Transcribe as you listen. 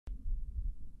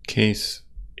Case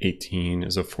 18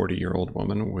 is a 40-year-old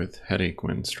woman with headache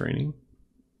when straining.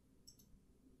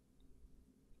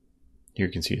 Here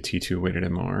you can see a T2 weighted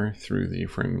MR through the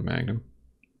foramen magnum.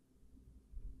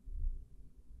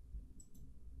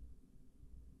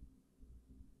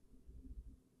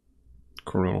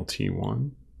 Coronal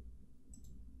T1.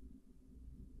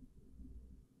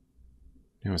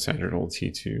 Now a sagittal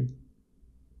T2.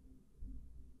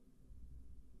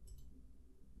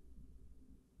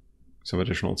 Some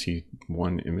additional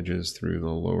T1 images through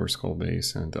the lower skull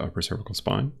base and the upper cervical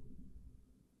spine.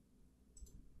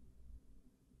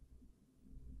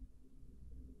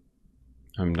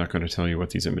 I'm not going to tell you what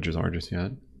these images are just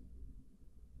yet.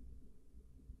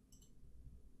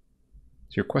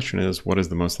 So your question is, what is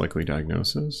the most likely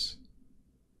diagnosis?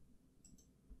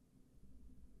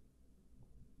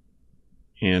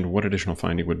 And what additional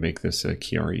finding would make this a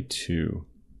Chiari 2?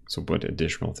 So what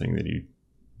additional thing that you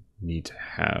need to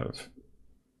have?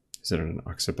 Is it an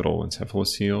occipital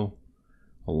encephalocele,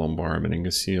 a lumbar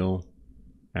meningocele,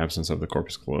 absence of the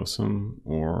corpus callosum,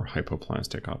 or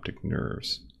hypoplastic optic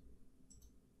nerves?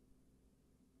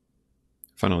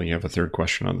 Finally, you have a third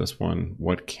question on this one.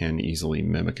 What can easily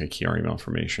mimic a Chiari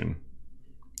malformation?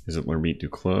 Is it Lermite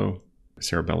Duclos,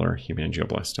 cerebellar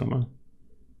hemangioblastoma,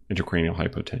 intracranial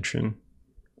hypotension,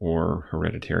 or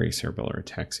hereditary cerebellar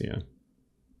ataxia?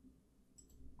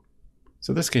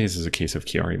 So this case is a case of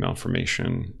Chiari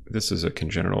malformation. This is a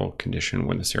congenital condition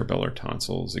when the cerebellar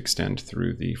tonsils extend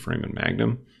through the foramen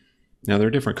magnum. Now there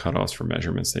are different cutoffs for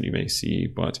measurements that you may see,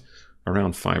 but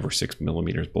around 5 or 6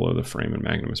 millimeters below the foramen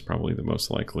magnum is probably the most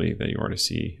likely that you are to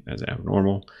see as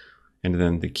abnormal. And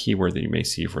then the key word that you may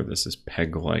see for this is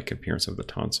peg-like appearance of the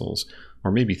tonsils,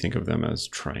 or maybe think of them as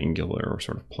triangular or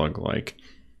sort of plug-like.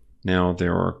 Now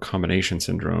there are combination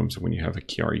syndromes when you have a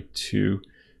Chiari 2.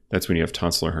 That's when you have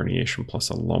tonsillar herniation plus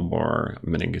a lumbar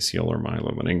meningocele or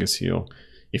myelomeningocele.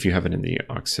 If you have it in the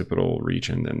occipital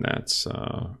region, then that's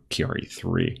Chiari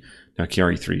 3. Now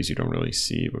Chiari 3s you don't really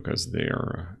see because they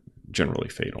are generally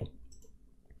fatal.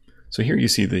 So here you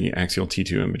see the axial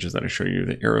T2 images that I show you.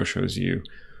 The arrow shows you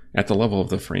at the level of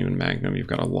the foramen magnum, you've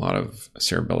got a lot of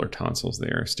cerebellar tonsils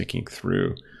there sticking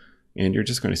through, and you're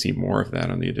just going to see more of that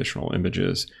on the additional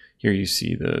images. Here you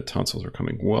see the tonsils are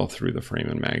coming well through the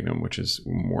foramen magnum, which is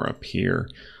more up here.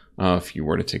 If you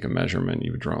were to take a measurement,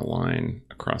 you would draw a line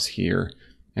across here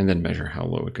and then measure how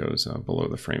low it goes below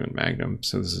the foramen magnum.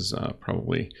 So this is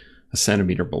probably a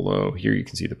centimeter below. Here you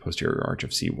can see the posterior arch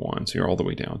of C1. So you're all the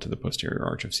way down to the posterior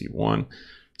arch of C1.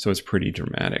 So it's pretty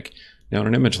dramatic. Now in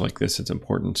an image like this, it's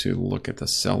important to look at the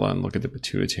sella and look at the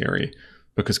pituitary,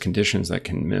 because conditions that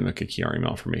can mimic a Chiari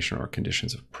malformation are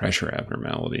conditions of pressure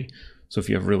abnormality. So if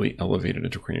you have really elevated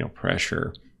intracranial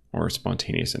pressure or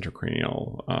spontaneous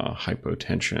intracranial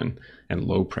hypotension and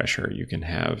low pressure, you can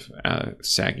have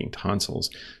sagging tonsils.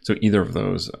 So either of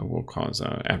those will cause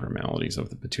abnormalities of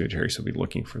the pituitary, so be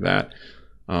looking for that.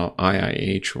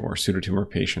 IIH or pseudotumor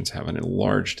patients have an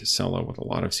enlarged sella with a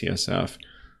lot of CSF.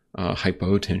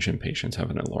 Hypotension patients have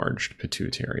an enlarged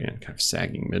pituitary and kind of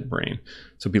sagging midbrain.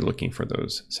 So be looking for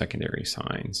those secondary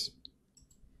signs.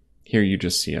 Here you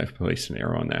just see I've placed an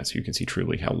arrow on that so you can see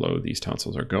truly how low these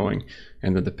tonsils are going.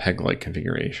 And then the peg-like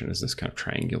configuration is this kind of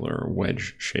triangular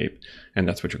wedge shape, and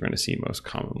that's what you're going to see most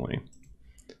commonly.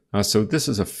 So this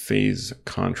is a phase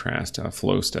contrast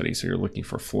flow study. So you're looking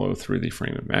for flow through the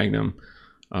foramen magnum.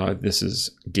 This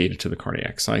is gated to the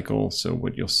cardiac cycle. So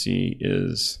what you'll see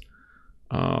is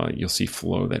you'll see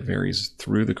flow that varies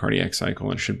through the cardiac cycle,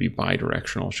 and it should be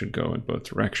bidirectional, should go in both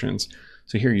directions.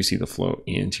 So here you see the flow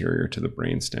anterior to the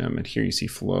brainstem, and here you see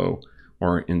flow,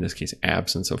 or in this case,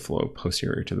 absence of flow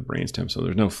posterior to the brainstem. So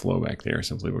there's no flow back there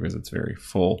simply because it's very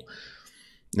full.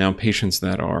 Now, patients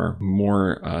that are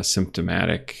more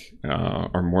symptomatic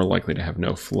are more likely to have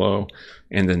no flow,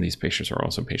 and then these patients are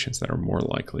also patients that are more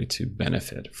likely to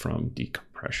benefit from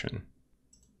decompression.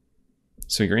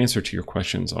 So your answer to your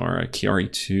questions are a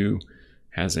Chiari 2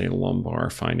 has a lumbar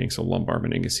finding, so lumbar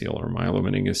meningocele or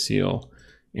myelomeningocele.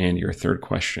 And your third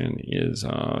question is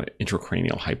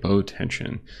intracranial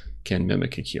hypotension can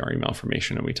mimic a Chiari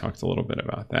malformation, and we talked a little bit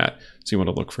about that. So you want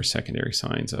to look for secondary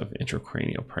signs of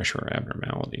intracranial pressure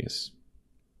abnormalities.